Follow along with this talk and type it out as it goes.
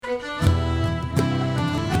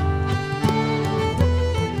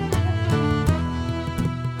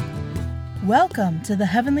Welcome to the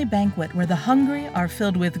heavenly banquet where the hungry are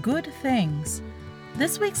filled with good things.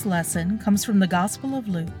 This week's lesson comes from the Gospel of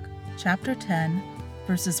Luke, chapter 10,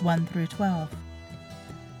 verses 1 through 12.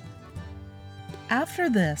 After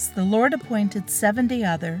this, the Lord appointed 70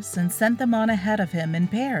 others and sent them on ahead of him in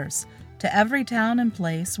pairs to every town and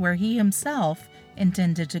place where he himself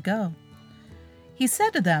intended to go. He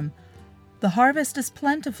said to them, "The harvest is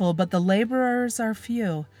plentiful, but the laborers are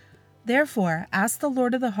few. Therefore, ask the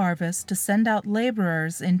Lord of the harvest to send out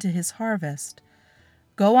laborers into his harvest.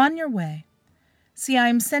 Go on your way. See, I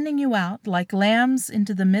am sending you out like lambs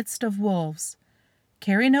into the midst of wolves.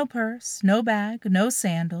 Carry no purse, no bag, no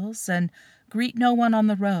sandals, and greet no one on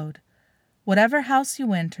the road. Whatever house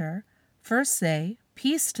you enter, first say,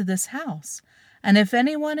 'Peace to this house.' And if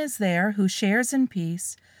anyone is there who shares in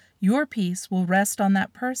peace, your peace will rest on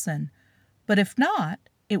that person. But if not,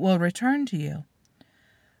 it will return to you.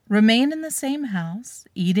 Remain in the same house,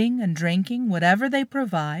 eating and drinking whatever they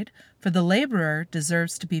provide, for the laborer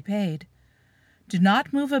deserves to be paid. Do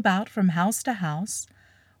not move about from house to house.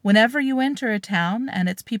 Whenever you enter a town and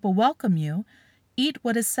its people welcome you, eat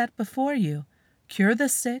what is set before you. Cure the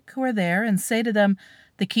sick who are there and say to them,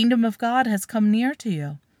 'The kingdom of God has come near to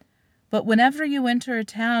you.' But whenever you enter a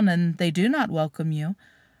town and they do not welcome you,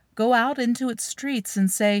 go out into its streets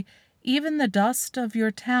and say, 'Even the dust of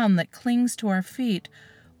your town that clings to our feet,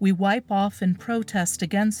 we wipe off in protest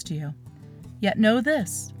against you. Yet know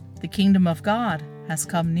this, the kingdom of God has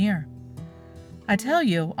come near.' I tell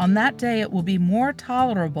you, on that day it will be more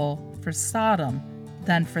tolerable for Sodom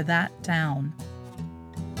than for that town."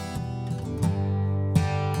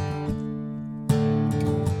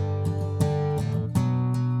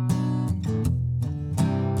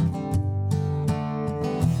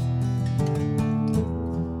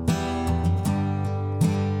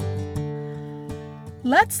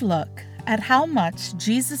 Let's look at how much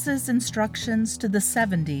Jesus' instructions to the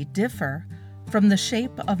 70 differ from the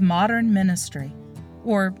shape of modern ministry,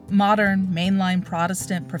 or modern mainline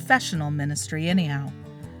Protestant professional ministry anyhow.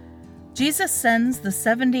 Jesus sends the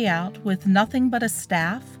 70 out with nothing but a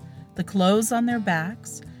staff, the clothes on their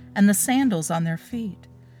backs, and the sandals on their feet.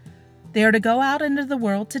 They are to go out into the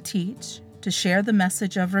world to teach, to share the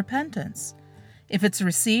message of repentance. If it's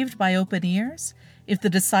received by open ears, if the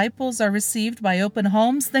disciples are received by open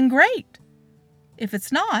homes, then great. If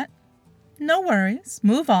it's not, no worries,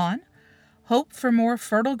 move on, hope for more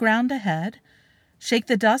fertile ground ahead, shake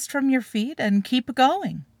the dust from your feet, and keep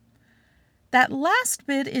going. That last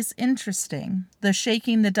bit is interesting, the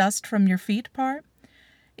shaking the dust from your feet part.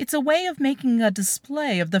 It's a way of making a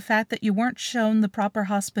display of the fact that you weren't shown the proper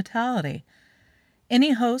hospitality.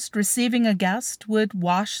 Any host receiving a guest would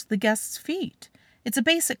wash the guest's feet. It's a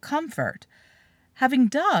basic comfort. Having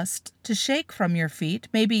dust to shake from your feet,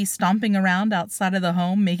 maybe stomping around outside of the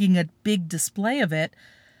home, making a big display of it,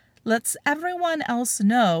 lets everyone else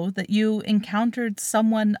know that you encountered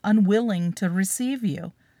someone unwilling to receive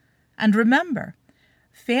you. And remember,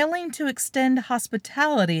 failing to extend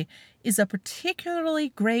hospitality is a particularly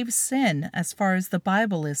grave sin as far as the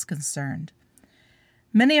Bible is concerned.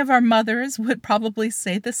 Many of our mothers would probably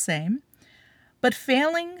say the same, but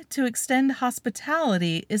failing to extend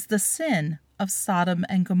hospitality is the sin of Sodom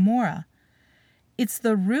and Gomorrah. It's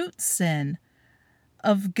the root sin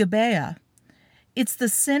of Gibeah. It's the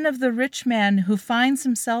sin of the rich man who finds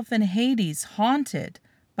himself in Hades, haunted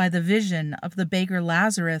by the vision of the beggar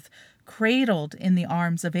Lazarus cradled in the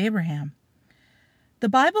arms of Abraham. The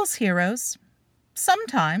Bible's heroes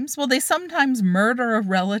sometimes murder a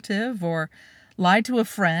relative or lie to a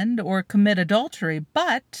friend or commit adultery,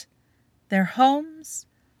 but their homes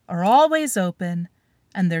are always open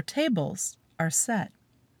and their tables are set.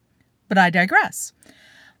 But I digress.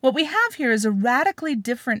 What we have here is a radically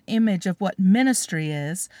different image of what ministry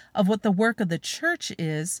is, of what the work of the church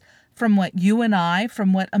is, from what you and I,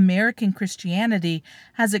 from what American Christianity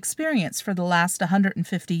has experienced for the last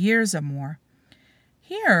 150 years or more.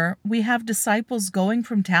 Here we have disciples going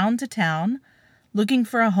from town to town, looking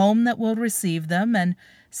for a home that will receive them, and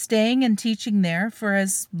staying and teaching there for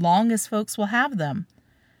as long as folks will have them.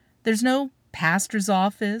 There's no pastor's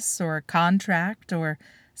office or contract or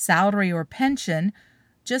salary or pension,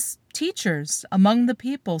 just teachers among the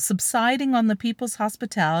people, subsiding on the people's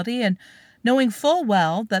hospitality and knowing full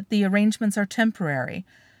well that the arrangements are temporary,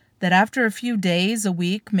 that after a few days, a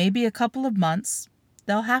week, maybe a couple of months,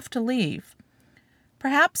 they'll have to leave.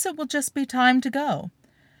 Perhaps it will just be time to go.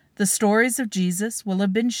 The stories of Jesus will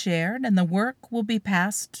have been shared and the work will be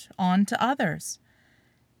passed on to others.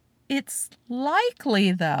 It's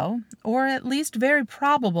likely, though, or at least very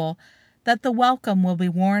probable, that the welcome will be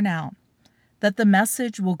worn out, that the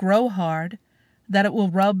message will grow hard, that it will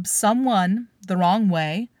rub someone the wrong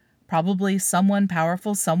way, probably someone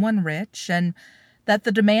powerful, someone rich, and that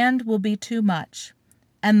the demand will be too much.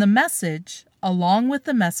 And the message, along with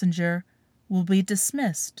the messenger, will be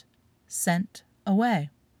dismissed, sent away.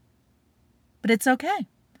 But it's okay.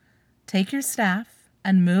 Take your staff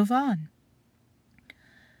and move on.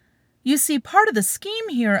 You see, part of the scheme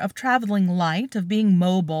here of traveling light, of being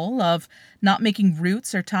mobile, of not making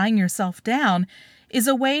roots or tying yourself down, is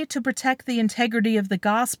a way to protect the integrity of the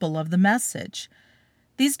gospel, of the message.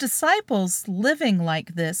 These disciples living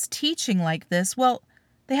like this, teaching like this, well,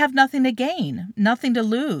 they have nothing to gain, nothing to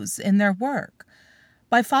lose in their work.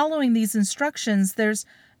 By following these instructions, there's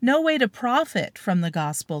no way to profit from the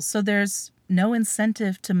gospel, so there's no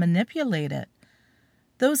incentive to manipulate it.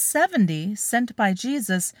 Those 70 sent by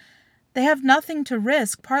Jesus, they have nothing to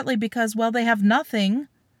risk, partly because, well, they have nothing,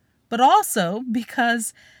 but also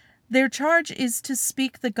because their charge is to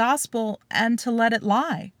speak the gospel and to let it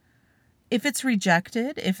lie. If it's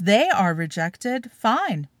rejected, if they are rejected,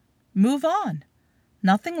 fine, move on.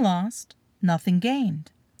 Nothing lost, nothing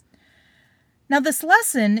gained. Now, this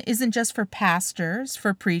lesson isn't just for pastors,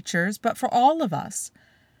 for preachers, but for all of us.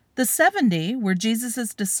 The 70 were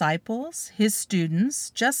Jesus' disciples, his students,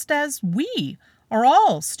 just as we are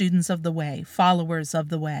all students of the way, followers of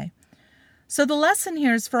the way. So the lesson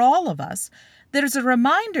here is for all of us. There's a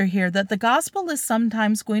reminder here that the gospel is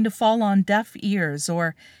sometimes going to fall on deaf ears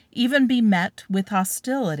or even be met with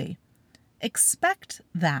hostility. Expect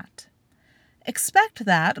that. Expect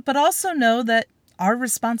that, but also know that our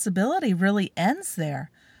responsibility really ends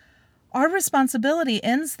there. Our responsibility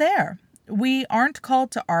ends there. We aren't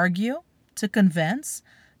called to argue, to convince,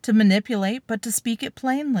 to manipulate, but to speak it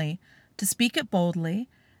plainly, to speak it boldly,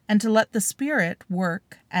 and to let the Spirit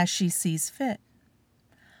work as she sees fit.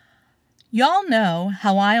 Y'all know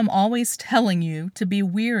how I am always telling you to be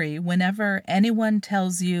weary whenever anyone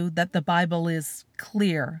tells you that the Bible is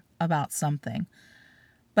clear about something.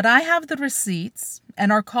 But I have the receipts,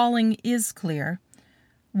 and our calling is clear.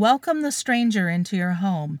 Welcome the stranger into your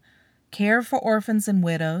home. Care for orphans and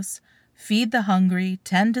widows. Feed the hungry.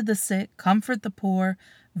 Tend to the sick. Comfort the poor.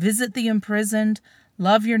 Visit the imprisoned.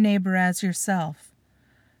 Love your neighbor as yourself.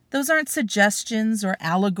 Those aren't suggestions or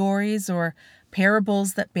allegories or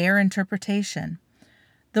parables that bear interpretation.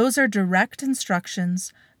 Those are direct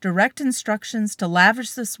instructions to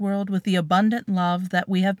lavish this world with the abundant love that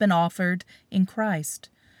we have been offered in Christ.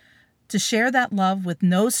 To share that love with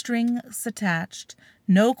no strings attached,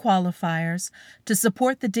 no qualifiers, to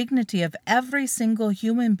support the dignity of every single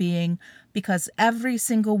human being, because every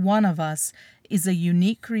single one of us is a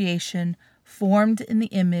unique creation formed in the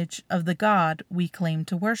image of the God we claim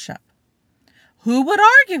to worship. Who would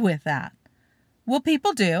argue with that? Well,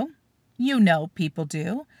 people do. You know people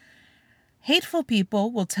do. Hateful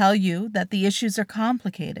people will tell you that the issues are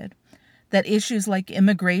complicated, that issues like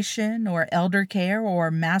immigration or elder care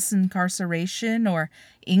or mass incarceration or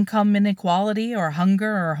income inequality or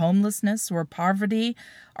hunger or homelessness or poverty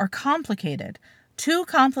are complicated, too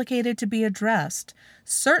complicated to be addressed,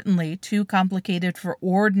 certainly too complicated for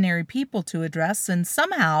ordinary people to address, and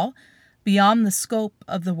somehow beyond the scope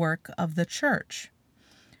of the work of the church.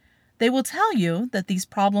 They will tell you that these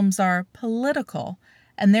problems are political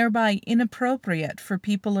and thereby inappropriate for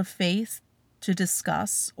people of faith to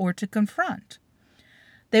discuss or to confront.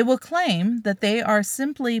 They will claim that they are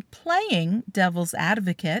simply playing devil's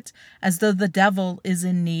advocate as though the devil is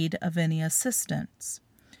in need of any assistance.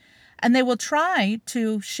 And they will try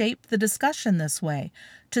to shape the discussion this way,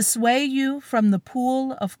 to sway you from the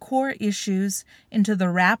pool of core issues into the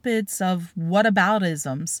rapids of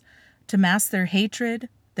whataboutisms, to mask their hatred,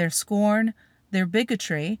 their scorn, their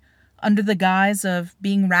bigotry, under the guise of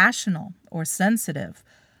being rational or sensitive,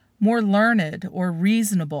 more learned or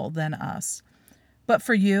reasonable than us. But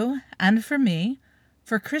for you and for me,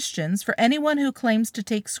 for Christians, for anyone who claims to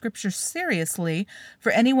take Scripture seriously,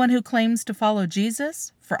 for anyone who claims to follow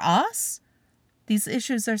Jesus, for us, these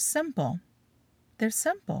issues are simple. They're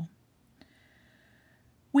simple.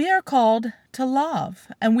 We are called to love,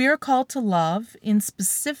 and we are called to love in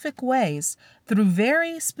specific ways through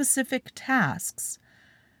very specific tasks.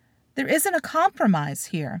 There isn't a compromise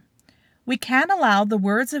here. We can't allow the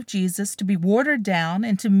words of Jesus to be watered down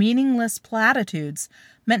into meaningless platitudes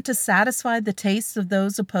meant to satisfy the tastes of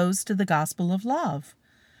those opposed to the gospel of love.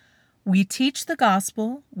 We teach the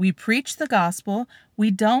gospel, we preach the gospel,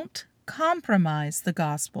 we don't compromise the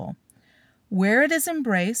gospel. Where it is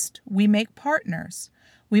embraced, we make partners.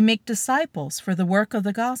 We make disciples for the work of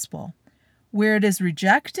the gospel. Where it is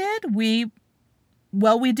rejected, we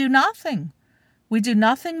do nothing. We do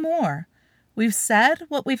nothing more. We've said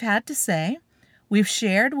what we've had to say. We've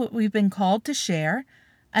shared what we've been called to share,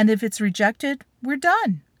 and if it's rejected, we're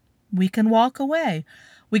done. We can walk away.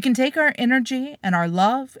 We can take our energy and our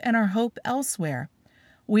love and our hope elsewhere.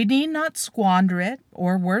 We need not squander it,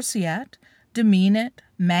 or worse yet, demean it,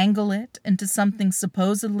 mangle it into something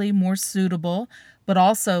supposedly more suitable, but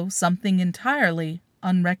also something entirely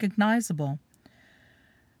unrecognizable.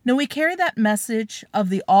 No, we carry that message of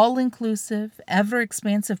the all-inclusive,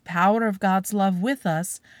 ever-expansive power of God's love with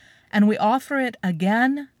us, and we offer it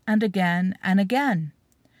again and again and again.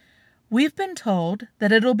 We've been told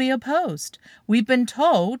that it'll be opposed. We've been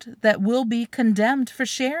told that we'll be condemned for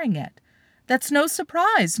sharing it. That's no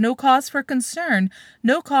surprise, no cause for concern,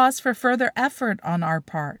 no cause for further effort on our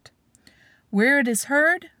part. Where it is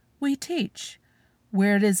heard, we teach.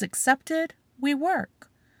 Where it is accepted, we work.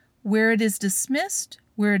 Where it is dismissed,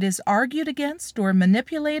 where it is argued against or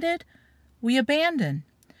manipulated, we abandon.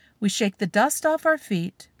 We shake the dust off our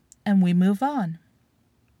feet and we move on.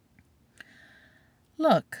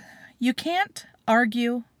 Look, you can't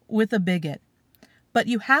argue with a bigot, but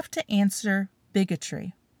you have to answer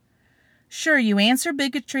bigotry. Sure, you answer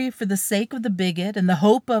bigotry for the sake of the bigot and the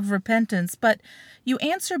hope of repentance, but you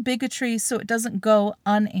answer bigotry so it doesn't go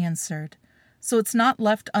unanswered, so it's not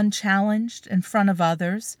left unchallenged in front of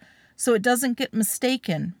others, so it doesn't get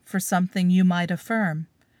mistaken for something you might affirm.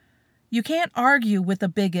 You can't argue with a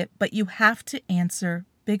bigot, but you have to answer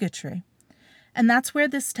bigotry. And that's where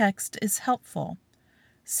this text is helpful.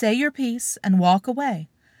 Say your piece and walk away.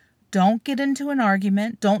 Don't get into an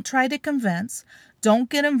argument. Don't try to convince.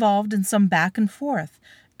 Don't get involved in some back and forth.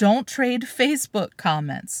 Don't trade Facebook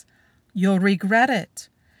comments. You'll regret it.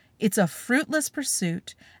 It's a fruitless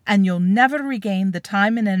pursuit, and you'll never regain the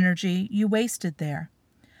time and energy you wasted there.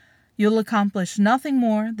 You'll accomplish nothing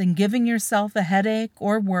more than giving yourself a headache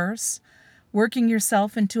or worse, working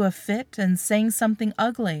yourself into a fit and saying something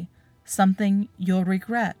ugly, something you'll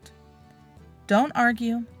regret. Don't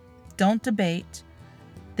argue. Don't debate.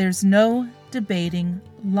 There's no debating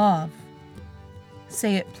love.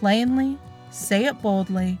 Say it plainly. Say it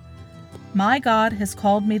boldly. My God has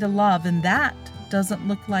called me to love, and that doesn't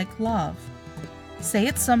look like love. Say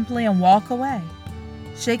it simply and walk away.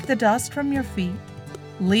 Shake the dust from your feet.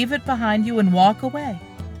 Leave it behind you and walk away.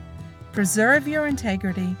 Preserve your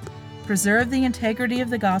integrity. Preserve the integrity of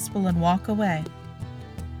the gospel and walk away.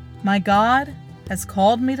 My God has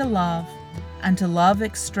called me to love, and to love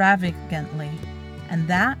extravagantly, and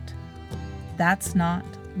that's not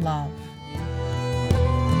love.